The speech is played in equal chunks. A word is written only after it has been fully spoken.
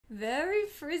Very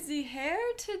frizzy hair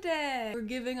today.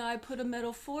 Forgiving I put a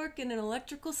metal fork in an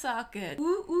electrical socket.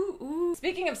 Ooh, ooh, ooh.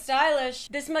 Speaking of stylish,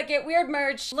 this might get weird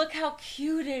merch. Look how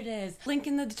cute it is. Link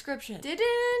in the description.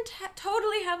 Didn't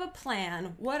totally have a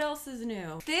plan. What else is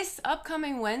new? This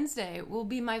upcoming Wednesday will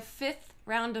be my 5th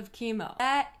round of chemo.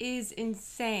 That is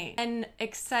insane and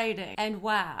exciting and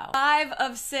wow. 5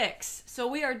 of 6. So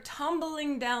we are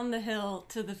tumbling down the hill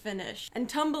to the finish. And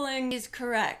tumbling is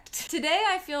correct. Today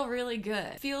I feel really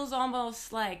good. Feels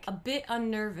almost like a bit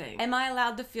unnerving. Am I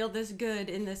allowed to feel this good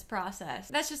in this process?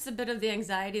 That's just a bit of the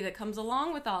anxiety that comes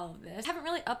along with all of this. I haven't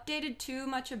really updated too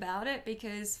much about it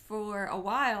because for a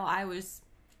while I was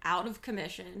out of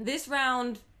commission. This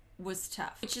round was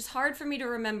tough, which is hard for me to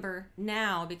remember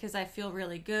now because I feel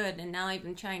really good, and now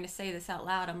even trying to say this out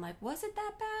loud, I'm like, was it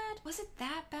that bad? Was it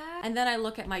that bad? And then I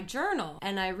look at my journal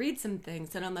and I read some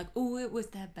things and I'm like, oh, it was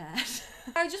that bad.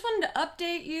 I just wanted to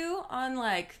update you on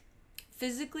like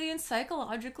physically and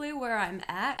psychologically where I'm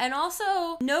at, and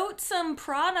also note some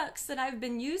products that I've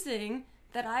been using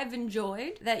that I've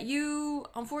enjoyed that you,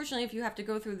 unfortunately, if you have to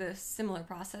go through the similar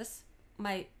process,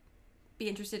 might be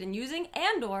interested in using,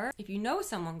 and or if you know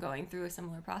someone going through a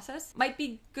similar process, might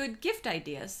be good gift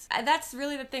ideas. That's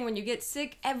really the thing. When you get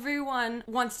sick, everyone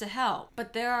wants to help,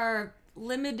 but there are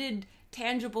limited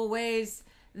tangible ways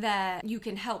that you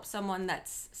can help someone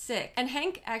that's sick. And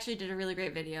Hank actually did a really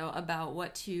great video about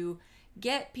what to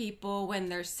get people when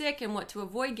they're sick and what to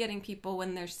avoid getting people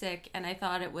when they're sick, and I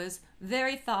thought it was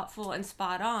very thoughtful and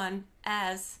spot on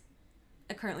as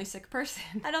a currently sick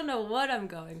person. I don't know what I'm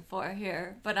going for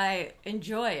here, but I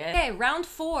enjoy it. Okay, round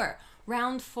 4.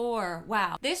 Round 4.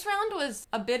 Wow. This round was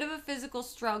a bit of a physical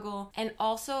struggle and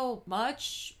also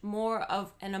much more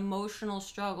of an emotional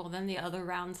struggle than the other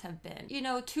rounds have been. You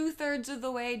know, 2/3 of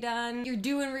the way done, you're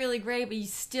doing really great, but you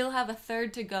still have a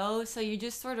third to go, so you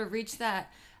just sort of reach that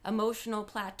emotional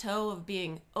plateau of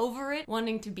being over it,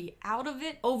 wanting to be out of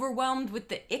it, overwhelmed with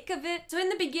the ick of it. So in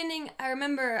the beginning, I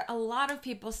remember a lot of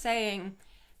people saying,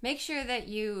 make sure that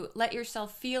you let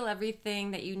yourself feel everything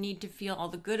that you need to feel, all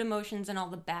the good emotions and all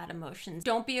the bad emotions.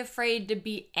 Don't be afraid to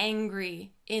be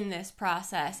angry in this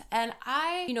process. And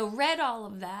I, read all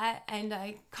of that and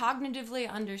I cognitively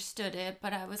understood it,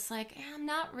 but I was like, I'm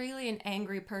not really an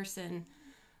angry person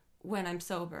when I'm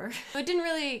sober. So it didn't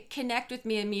really connect with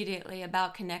me immediately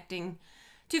about connecting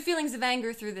to feelings of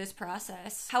anger through this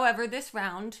process. However, this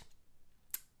round,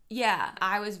 yeah,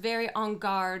 I was very on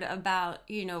guard about,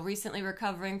 recently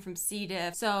recovering from C.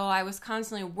 diff. So I was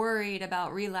constantly worried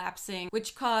about relapsing,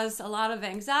 which caused a lot of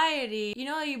anxiety. You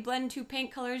know how you blend 2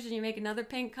 paint colors and you make another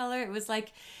paint color? It was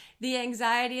like the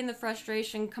anxiety and the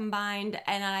frustration combined,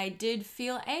 and I did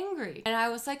feel angry. And I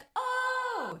was like,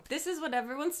 oh, this is what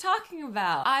everyone's talking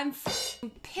about. I'm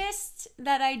pissed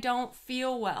that I don't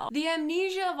feel well. The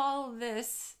amnesia of all of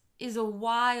this is a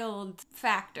wild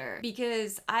factor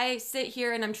because I sit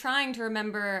here and I'm trying to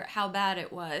remember how bad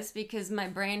it was because my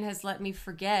brain has let me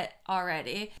forget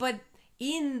already. But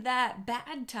in that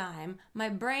bad time, my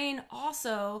brain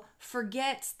also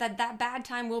forgets that that bad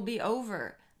time will be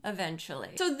over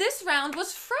eventually. So this round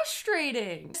was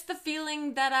frustrating. It's the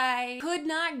feeling that I could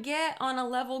not get on a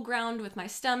level ground with my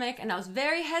stomach, and I was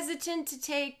very hesitant to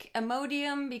take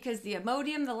Imodium because the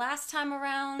Imodium the last time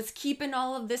around was keeping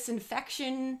all of this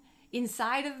infection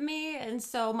inside of me, and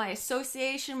so my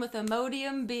association with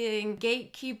Imodium being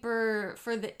gatekeeper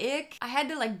for the ick, I had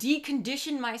to like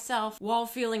decondition myself while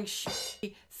feeling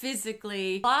shitty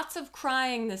physically. Lots of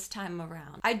crying this time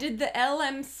around. I did the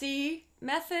LMC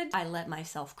method. I let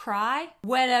myself cry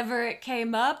whenever it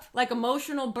came up, like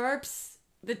emotional burps.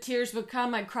 The tears would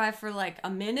come, I'd cry for like a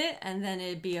minute and then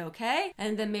it'd be okay.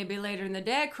 And then maybe later in the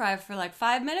day, I'd cry for like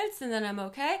 5 minutes and then I'm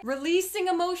okay. Releasing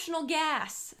emotional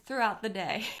gas throughout the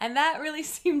day. And that really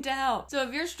seemed to help. So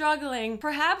if you're struggling,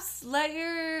 perhaps let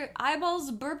your eyeballs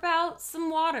burp out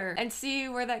some water and see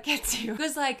where that gets you.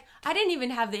 Because like, I didn't even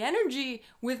have the energy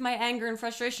with my anger and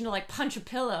frustration to like punch a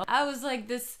pillow. I was like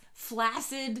this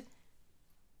flaccid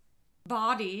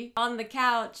body on the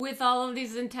couch with all of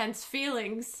these intense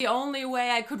feelings. The only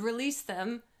way I could release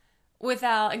them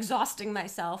without exhausting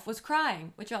myself was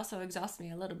crying, which also exhausts me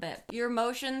a little bit. Your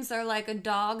emotions are like a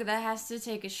dog that has to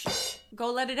take a shit.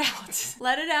 Go let it out.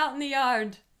 Let it out in the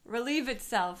yard. relieve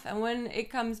itself, and when it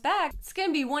comes back, it's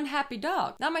gonna be one happy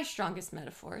dog. Not my strongest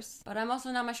metaphors, but I'm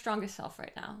also not my strongest self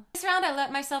right now. This round I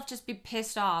let myself just be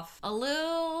pissed off. A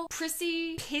little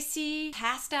prissy, pissy,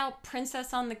 passed out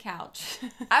princess on the couch.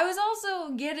 I was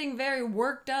also getting very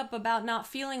worked up about not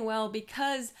feeling well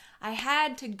because I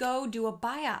had to go do a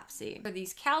biopsy for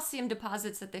these calcium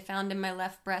deposits that they found in my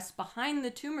left breast behind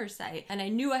the tumor site. And I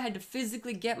knew I had to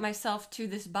physically get myself to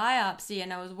this biopsy,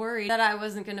 and I was worried that I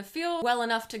wasn't gonna feel well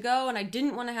enough to go, and I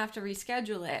didn't want to have to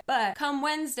reschedule it. But come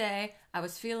Wednesday, I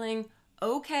was feeling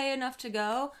okay enough to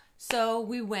go. So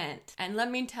we went, and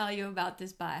let me tell you about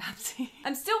this biopsy.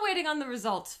 I'm still waiting on the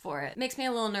results for it. Makes me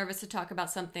a little nervous to talk about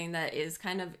something that is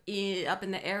kind of up in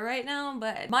the air right now,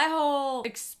 but my whole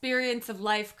experience of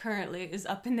life currently is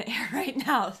up in the air right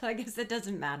now, so I guess it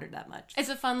doesn't matter that much. It's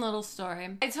a fun little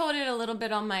story. I told it a little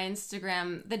bit on my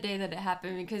Instagram the day that it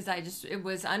happened because it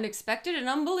was unexpected and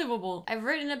unbelievable. I've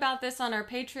written about this on our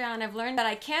Patreon. I've learned that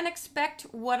I can't expect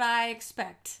what I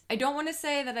expect. I don't want to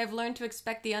say that I've learned to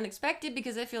expect the unexpected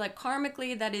because I feel like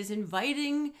karmically that is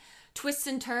inviting twists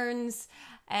and turns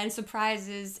and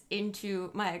surprises into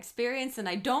my experience, and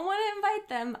I don't want to invite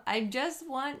them. I just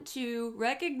want to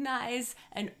recognize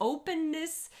an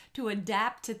openness to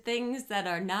adapt to things that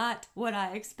are not what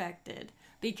I expected,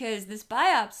 because this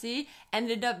biopsy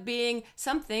ended up being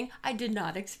something I did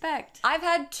not expect. I've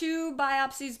had 2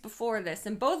 biopsies before this,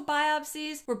 and both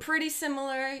biopsies were pretty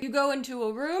similar. You go into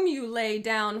a room, you lay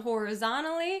down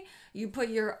horizontally, you put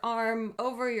your arm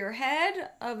over your head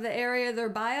of the area they're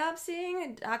biopsying.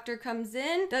 A doctor comes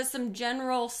in, does some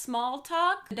general small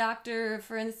talk. The doctor,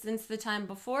 for instance, the time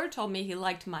before told me he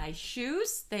liked my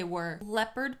shoes. They were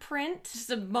leopard print.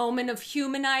 Just a moment of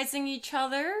humanizing each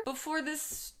other before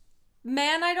this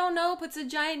man I don't know puts a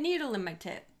giant needle in my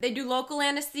tip. They do local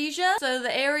anesthesia, so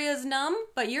the area is numb,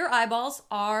 but your eyeballs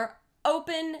are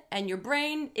open and your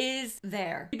brain is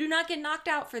there. You do not get knocked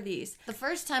out for these. The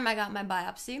first time I got my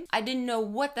biopsy, I didn't know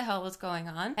what the hell was going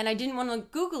on, and I didn't want to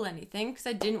Google anything because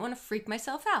I didn't want to freak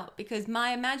myself out, because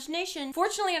my imagination,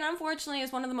 fortunately and unfortunately,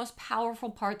 is one of the most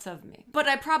powerful parts of me. But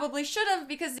I probably should have,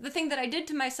 because the thing that I did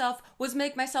to myself was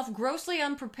make myself grossly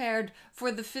unprepared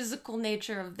for the physical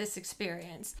nature of this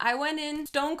experience. I went in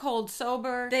stone cold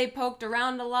sober. They poked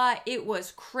around a lot. It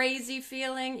was crazy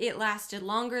feeling. It lasted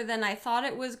longer than I thought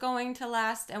it was going to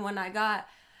last, and when I got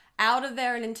out of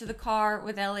there and into the car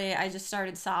with Elliot, I just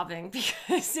started sobbing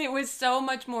because it was so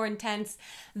much more intense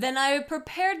than I had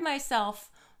prepared myself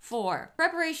for.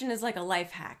 Preparation is like a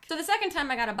life hack. So the second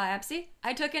time I got a biopsy,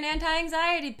 I took an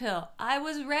anti-anxiety pill. I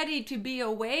was ready to be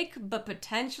awake, but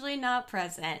potentially not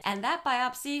present. And that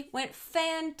biopsy went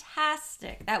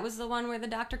fantastic. That was the one where the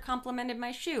doctor complimented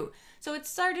my shoe. So it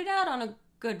started out on a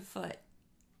good foot.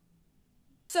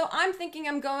 So I'm thinking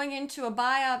I'm going into a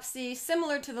biopsy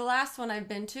similar to the last one I've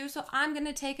been to. So I'm going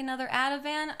to take another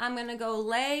Ativan. I'm going to go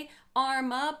lay,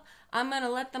 arm up. I'm going to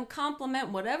let them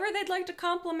compliment whatever they'd like to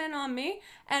compliment on me,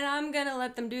 and I'm going to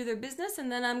let them do their business, and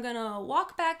then I'm going to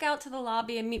walk back out to the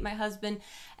lobby and meet my husband,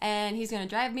 and he's going to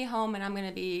drive me home, and I'm going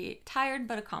to be tired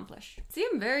but accomplished. See,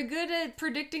 I'm very good at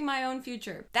predicting my own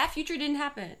future. That future didn't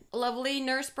happen. A lovely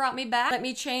nurse brought me back, let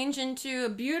me change into a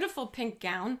beautiful pink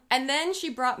gown, and then she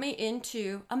brought me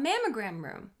into a mammogram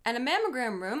room. And a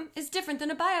mammogram room is different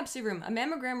than a biopsy room. A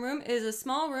mammogram room is a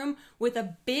small room with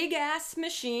a big-ass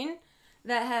machine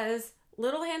that has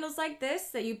little handles like this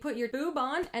that you put your boob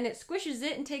on, and it squishes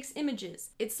it and takes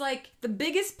images. It's like the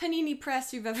biggest panini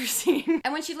press you've ever seen.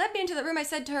 And when she let me into the room, I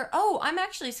said to her, "Oh, I'm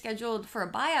actually scheduled for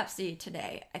a biopsy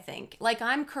today, I think." Like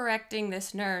I'm correcting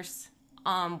this nurse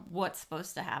on what's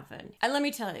supposed to happen. And let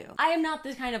me tell you, I am not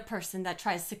the kind of person that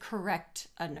tries to correct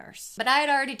a nurse. But I had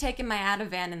already taken my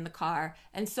Ativan in the car,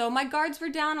 and so my guards were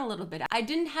down a little bit. I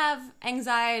didn't have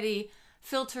anxiety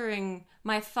filtering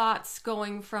my thoughts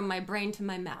going from my brain to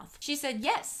my mouth. She said,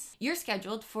 "Yes, you're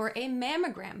scheduled for a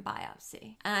mammogram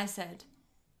biopsy." And I said,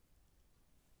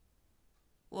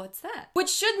 "What's that?" Which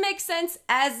should make sense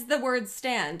as the words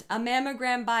stand. A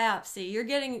mammogram biopsy. You're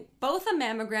getting both a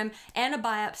mammogram and a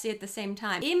biopsy at the same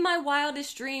time. In my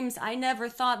wildest dreams, I never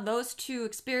thought those two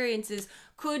experiences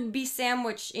could be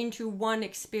sandwiched into one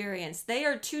experience. They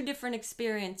are two different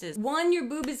experiences. One, your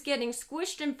boob is getting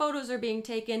squished and photos are being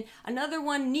taken. Another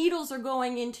one, needles are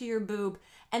going into your boob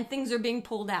and things are being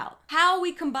pulled out. How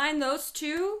we combine those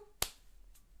two,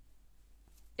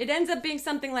 it ends up being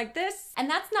something like this. And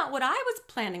that's not what I was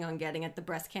planning on getting at the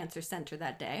breast cancer center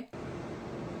that day.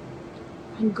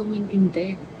 I'm going in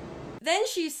there. Then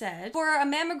she said, for a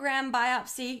mammogram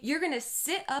biopsy, you're gonna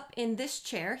sit up in this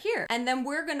chair here, and then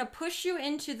we're gonna push you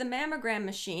into the mammogram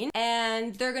machine,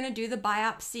 and they're gonna do the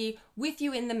biopsy with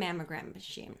you in the mammogram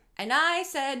machine. And I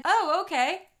said, "Oh,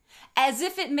 okay." as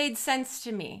if it made sense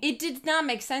to me. It did not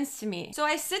make sense to me. So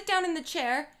I sit down in the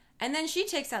chair, and then she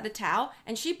takes out a towel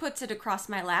and she puts it across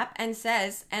my lap and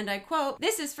says, and I quote,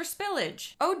 "This is for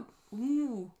spillage." Oh,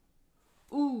 ooh.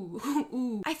 Ooh,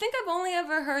 ooh. I think I've only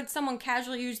ever heard someone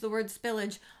casually use the word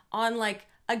spillage on like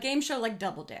a game show like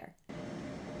Double Dare.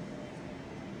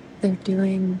 They're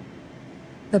doing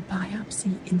the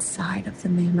biopsy inside of the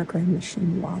mammogram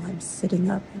machine while I'm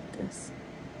sitting up like this.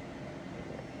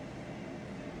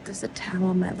 There's a towel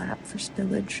on my lap for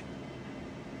spillage.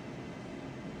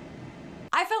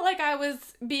 I felt like I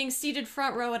was being seated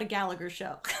front row at a Gallagher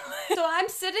show. So I'm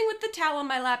sitting with the towel on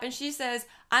my lap and she says,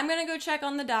 "I'm gonna go check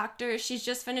on the doctor. She's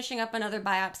just finishing up another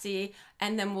biopsy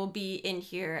and then we'll be in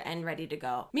here and ready to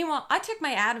go." Meanwhile, I took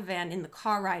my Ativan in the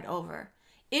car ride over.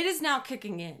 It is now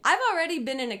kicking in. I've already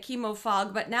been in a chemo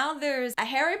fog, but now there's a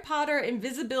Harry Potter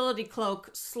invisibility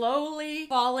cloak slowly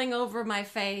falling over my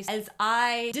face as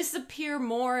I disappear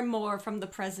more and more from the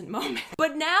present moment.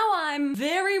 But now I'm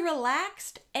very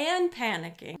relaxed and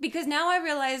panicking because now I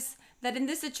realize that in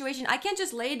this situation, I can't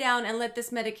just lay down and let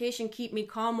this medication keep me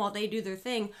calm while they do their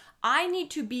thing. I need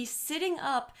to be sitting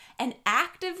up and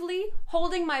actively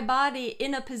holding my body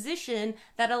in a position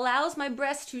that allows my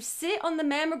breast to sit on the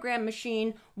mammogram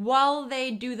machine while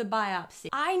they do the biopsy.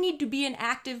 I need to be an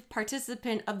active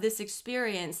participant of this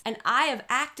experience, and I have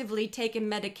actively taken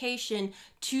medication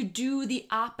to do the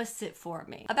opposite for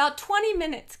me. About 20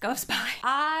 minutes goes by.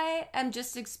 I am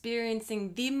just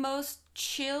experiencing the most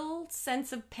chill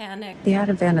sense of panic. The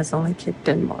Ativan has only kicked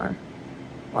in more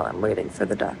while I'm waiting for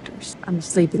the doctors. I'm a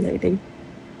sleepy lady,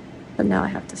 but now I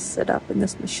have to sit up in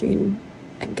this machine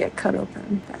and get cut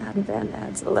open. The Ativan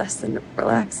adds a less than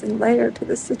relaxing layer to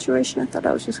this situation. I thought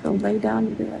I was just going to lay down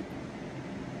and be like,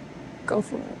 go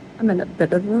for it. I'm in a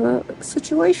bit of a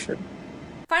situation.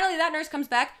 Finally, that nurse comes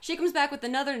back. She comes back with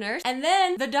another nurse. And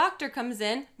then the doctor comes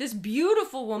in, this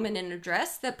beautiful woman in a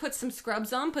dress that puts some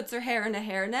scrubs on, puts her hair in a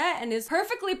hairnet, and is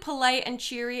perfectly polite and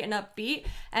cheery and upbeat,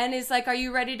 and is like, "Are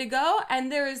you ready to go?"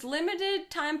 And there is limited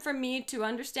time for me to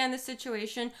understand the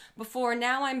situation before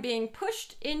now I'm being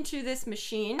pushed into this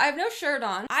machine. I have no shirt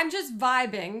on. I'm just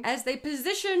vibing as they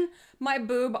position my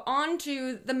boob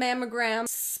onto the mammogram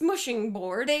smushing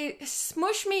board. They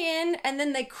smush me in and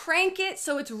then they crank it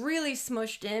so it's really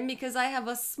smushed in because I have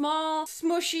a small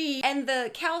smushy and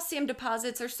the calcium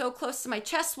deposits are so close to my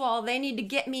chest wall, they need to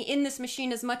get me in this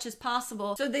machine as much as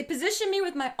possible. So they position me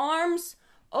with my arms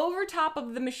over top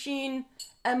of the machine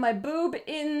and my boob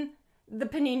in the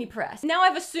panini press. Now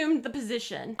I've assumed the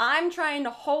position. I'm trying to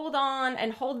hold on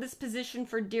and hold this position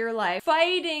for dear life,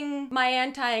 fighting my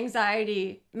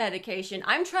anti-anxiety medication.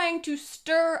 I'm trying to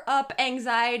stir up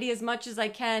anxiety as much as I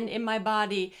can in my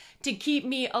body to keep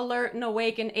me alert and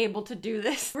awake and able to do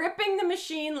this. Gripping the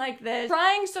machine like this,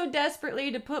 trying so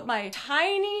desperately to put my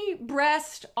tiny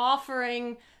breast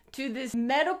offering to this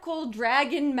medical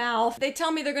dragon mouth. They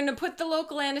tell me they're gonna put the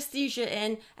local anesthesia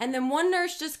in, and then one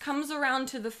nurse just comes around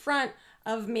to the front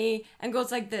of me and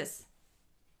goes like this.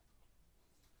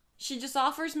 She just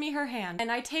offers me her hand, and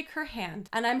I take her hand,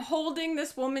 and I'm holding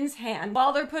this woman's hand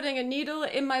while they're putting a needle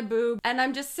in my boob, and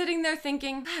I'm just sitting there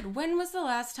thinking, God, when was the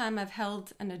last time I've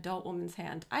held an adult woman's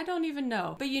hand? I don't even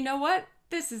know. But you know what?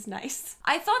 This is nice.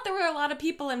 I thought there were a lot of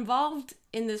people involved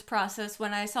in this process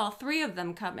when I saw 3 of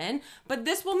them come in, but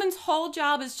this woman's whole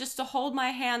job is just to hold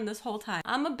my hand this whole time.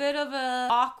 I'm a bit of a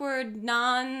awkward,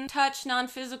 non-touch,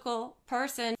 non-physical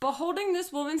person, but holding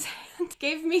this woman's hand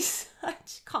gave me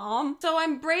such calm. So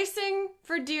I'm bracing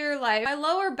for dear life. My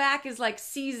lower back is like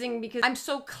seizing because I'm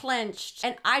so clenched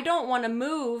and I don't want to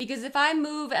move, because if I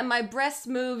move and my breast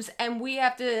moves and we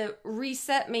have to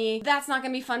reset me, that's not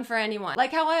gonna be fun for anyone.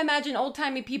 Like how I imagine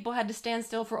old-timey people had to stand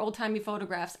still for old-timey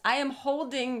photographs. I am holding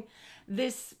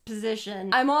this position.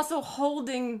 I'm also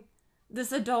holding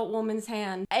this adult woman's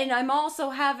hand. And I'm also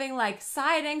having like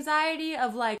side anxiety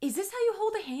of like, is this how you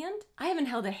hold a hand? I haven't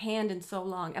held a hand in so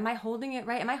long. Am I holding it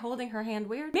right? Am I holding her hand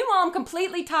weird? Meanwhile, I'm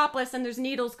completely topless and there's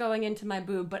needles going into my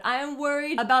boob, but I am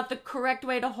worried about the correct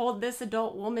way to hold this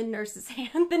adult woman nurse's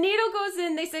hand. The needle goes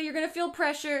in, they say you're gonna feel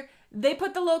pressure. They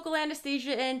put the local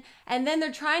anesthesia in, and then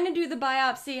they're trying to do the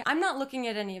biopsy. I'm not looking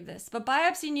at any of this, but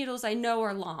biopsy needles I know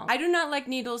are long. I do not like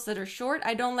needles that are short.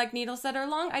 I don't like needles that are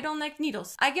long. I don't like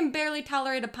needles. I can barely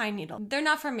tolerate a pine needle. They're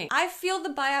not for me. I feel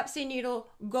the biopsy needle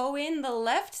go in the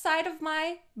left side of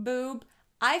my boob.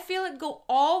 I feel it go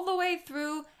all the way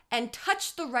through and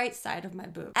touch the right side of my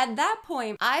boob. At that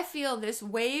point, I feel this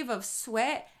wave of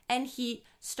sweat and heat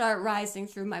start rising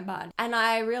through my body. And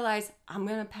I realize I'm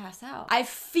gonna pass out. I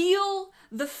feel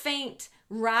the faint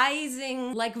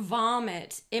rising like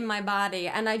vomit in my body.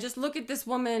 And I just look at this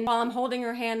woman while I'm holding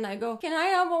her hand and I go, can I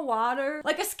have a water?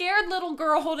 Like a scared little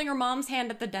girl holding her mom's hand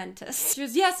at the dentist. She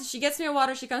goes, yes. She gets me a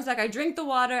water. She comes back. I drink the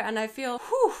water and I feel,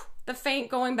 whew, the faint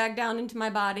going back down into my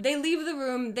body. They leave the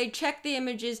room, they check the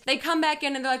images, they come back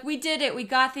in and they're like, we did it, we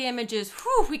got the images,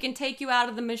 whew, we can take you out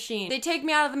of the machine. They take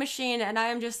me out of the machine and I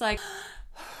am just like,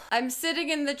 I'm sitting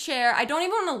in the chair. I don't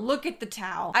even want to look at the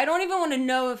towel. I don't even want to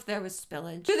know if there was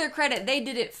spillage. To their credit, they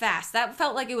did it fast. That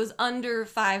felt like it was under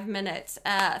 5 minutes.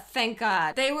 Thank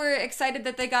God. They were excited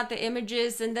that they got the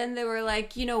images and then they were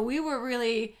like, you know, we were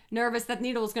really nervous that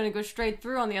needle was going to go straight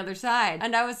through on the other side.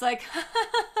 And I was like,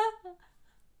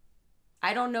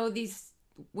 I don't know these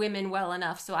women well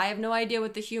enough, so I have no idea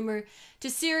what the humor to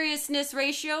seriousness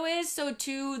ratio is. So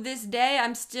to this day,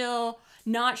 I'm still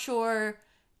not sure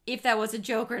if that was a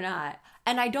joke or not.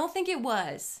 And I don't think it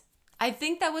was. I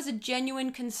think that was a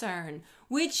genuine concern,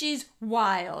 which is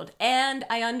wild. And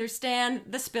I understand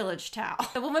the spillage towel.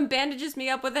 The woman bandages me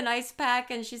up with an ice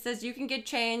pack and she says, you can get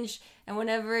changed. And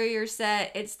whenever you're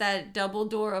set, it's that double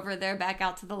door over there back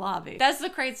out to the lobby. That's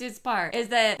the craziest part, is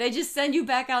that they just send you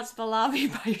back out to the lobby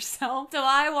by yourself. So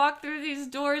I walk through these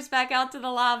doors back out to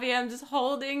the lobby. I'm just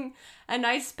holding an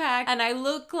ice pack and I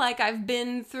look like I've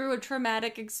been through a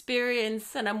traumatic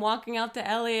experience, and I'm walking out to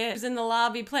Elliot, who's in the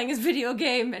lobby playing his video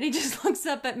game, and he just looks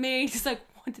up at me. He's like,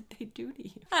 what did they do to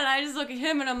you? And I just look at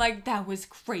him and I'm like, that was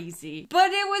crazy.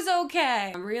 But it was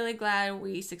okay. I'm really glad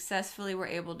we successfully were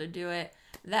able to do it.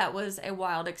 That was a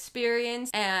wild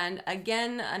experience, and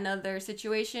again, another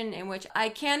situation in which I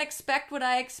can't expect what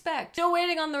I expect. Still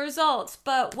waiting on the results,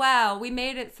 but wow, we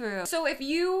made it through. So if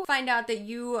you find out that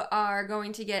you are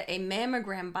going to get a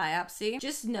mammogram biopsy,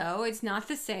 just know it's not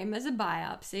the same as a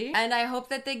biopsy, and I hope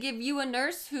that they give you a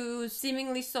nurse whose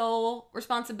seemingly sole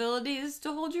responsibility is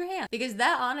to hold your hand, because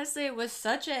that honestly was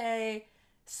such a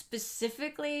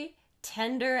specifically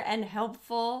tender and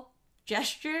helpful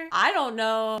gesture. I don't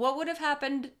know what would have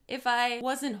happened if I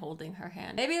wasn't holding her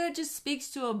hand. Maybe that just speaks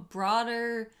to a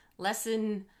broader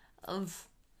lesson of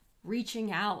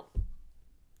reaching out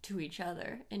to each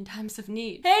other in times of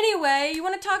need. Anyway, you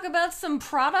want to talk about some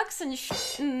products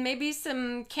and maybe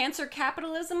some cancer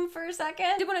capitalism for a second?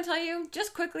 I do want to tell you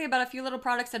just quickly about a few little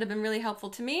products that have been really helpful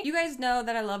to me. You guys know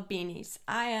that I love beanies.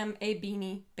 I am a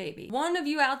beanie baby. One of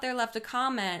you out there left a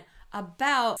comment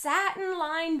about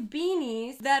satin-lined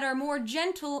beanies that are more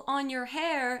gentle on your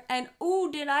hair, and ooh,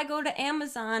 did I go to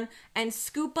Amazon and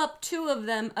scoop up 2 of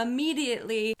them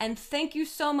immediately, and thank you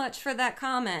so much for that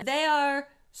comment. They are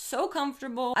so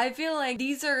comfortable. I feel like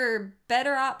these are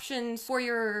better options for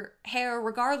your hair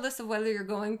regardless of whether you're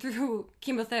going through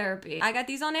chemotherapy. I got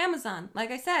these on Amazon.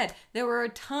 Like I said, there were a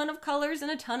ton of colors and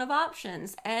a ton of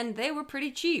options, and they were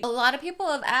pretty cheap. A lot of people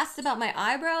have asked about my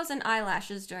eyebrows and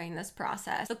eyelashes during this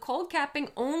process. The cold capping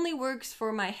only works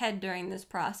for my head during this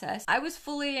process. I was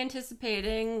fully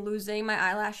anticipating losing my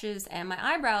eyelashes and my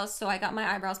eyebrows, so I got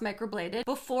my eyebrows microbladed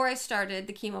before I started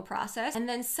the chemo process. And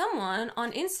then someone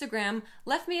on Instagram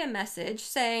left me a message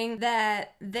saying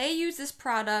that they use this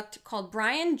product called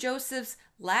Brian Joseph's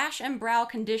Lash and Brow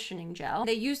Conditioning Gel.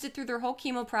 They used it through their whole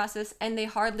chemo process and they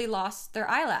hardly lost their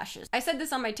eyelashes. I said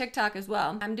this on my TikTok as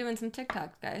well. I'm doing some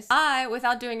TikToks, guys. I,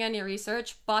 without doing any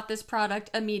research, bought this product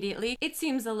immediately. It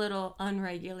seems a little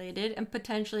unregulated and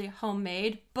potentially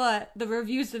homemade, but the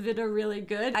reviews of it are really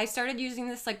good. I started using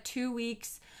this like 2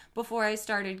 weeks before I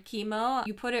started chemo.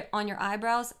 You put it on your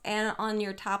eyebrows and on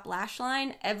your top lash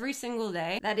line every single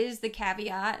day. That is the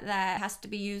caveat that has to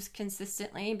be used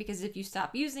consistently, because if you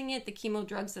stop using it, the chemo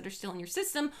drugs that are still in your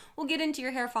system will get into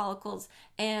your hair follicles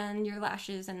and your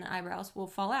lashes and eyebrows will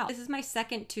fall out. This is my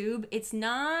second tube. It's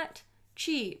not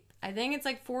cheap. I think it's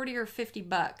like 40 or 50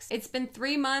 bucks. It's been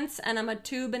 3 months and I'm a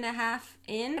tube and a half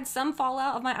in. Some fall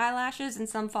out of my eyelashes and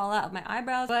some fall out of my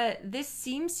eyebrows, but this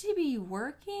seems to be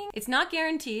working. It's not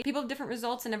guaranteed. People have different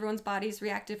results and everyone's bodies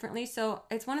react differently. So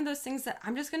it's one of those things that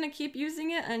I'm just gonna keep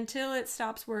using it until it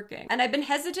stops working. And I've been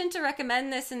hesitant to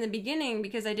recommend this in the beginning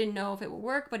because I didn't know if it would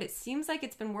work, but it seems like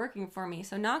it's been working for me.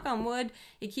 So knock on wood,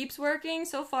 it keeps working.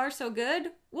 So far, so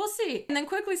good. We'll see. And then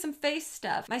quickly, some face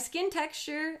stuff. My skin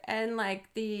texture and like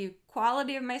the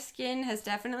quality of my skin has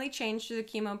definitely changed through the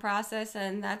chemo process,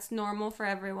 and that's normal for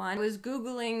everyone. I was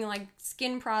Googling like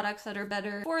skin products that are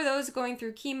better for those going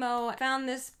through chemo. I found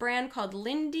this brand called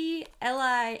Lindi,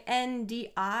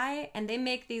 Lindi, and they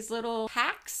make these little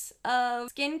packs of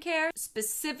skincare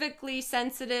specifically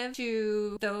sensitive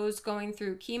to those going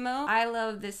through chemo. I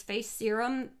love this face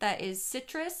serum that is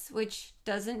citrus, which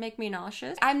doesn't make me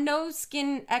nauseous. I'm no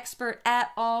skin expert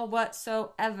at all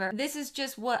whatsoever. This is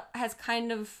just what has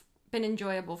kind of been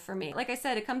enjoyable for me. Like I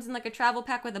said, it comes in like a travel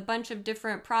pack with a bunch of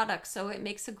different products, so it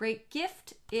makes a great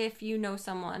gift if you know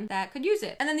someone that could use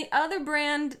it. And then the other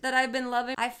brand that I've been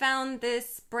loving, I found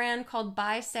this brand called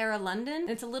By Sarah London.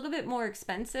 It's a little bit more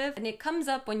expensive, and it comes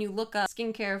up when you look up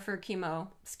skincare for chemo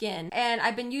skin. And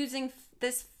I've been using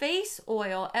this face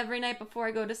oil every night before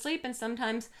I go to sleep, and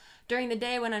sometimes during the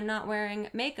day when I'm not wearing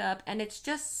makeup, and it's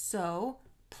just so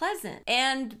pleasant.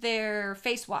 And their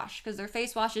face wash, because their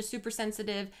face wash is super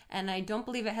sensitive, and I don't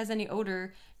believe it has any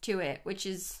odor to it, which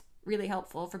is really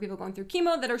helpful for people going through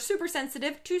chemo that are super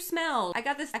sensitive to smell. I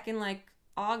got this back in like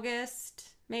August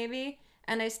maybe,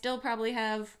 and I still probably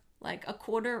have like a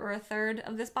quarter or a third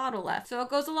of this bottle left, so it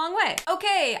goes a long way.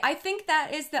 Okay, I think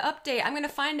that is the update. I'm gonna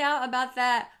find out about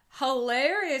that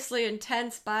hilariously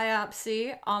intense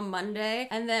biopsy on Monday,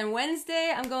 and then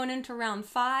Wednesday I'm going into round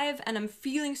 5 and I'm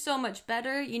feeling so much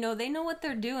better. You know, they know what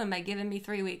they're doing by giving me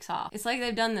 3 weeks off. It's like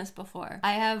they've done this before.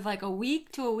 I have like a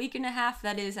week to a week and a half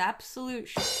that is absolute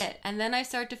shit, and then I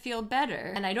start to feel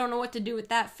better, and I don't know what to do with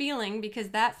that feeling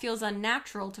because that feels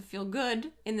unnatural to feel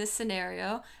good in this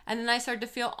scenario. And then I start to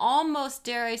feel almost,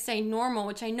 dare I say, normal,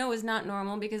 which I know is not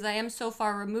normal because I am so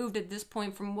far removed at this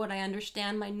point from what I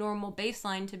understand my normal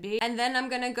baseline to be. And then I'm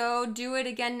gonna go do it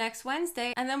again next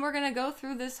Wednesday, and then we're gonna go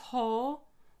through this whole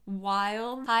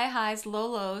wild high highs, low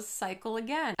lows cycle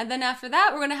again. And then after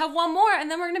that, we're gonna have one more, and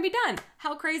then we're gonna be done.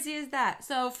 How crazy is that?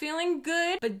 So feeling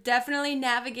good, but definitely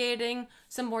navigating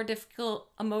some more difficult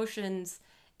emotions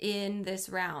in this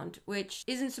round, which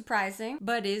isn't surprising,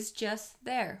 but is just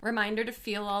there. Reminder to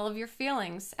feel all of your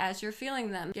feelings as you're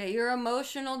feeling them. Get your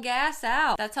emotional gas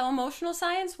out. That's how emotional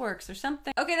science works or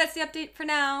something. Okay, that's the update for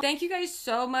now. Thank you guys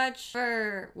so much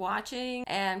for watching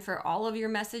and for all of your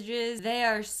messages. They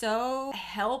are so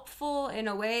helpful in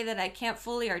a way that I can't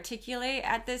fully articulate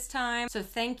at this time. So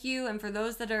thank you. And for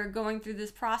those that are going through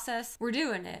this process, we're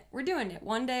doing it. We're doing it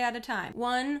one day at a time.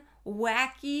 One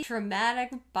wacky,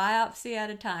 traumatic biopsy at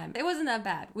a time. It wasn't that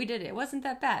bad. We did it. It wasn't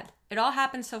that bad. It all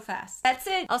happened so fast. That's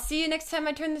it. I'll see you next time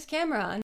I turn this camera on.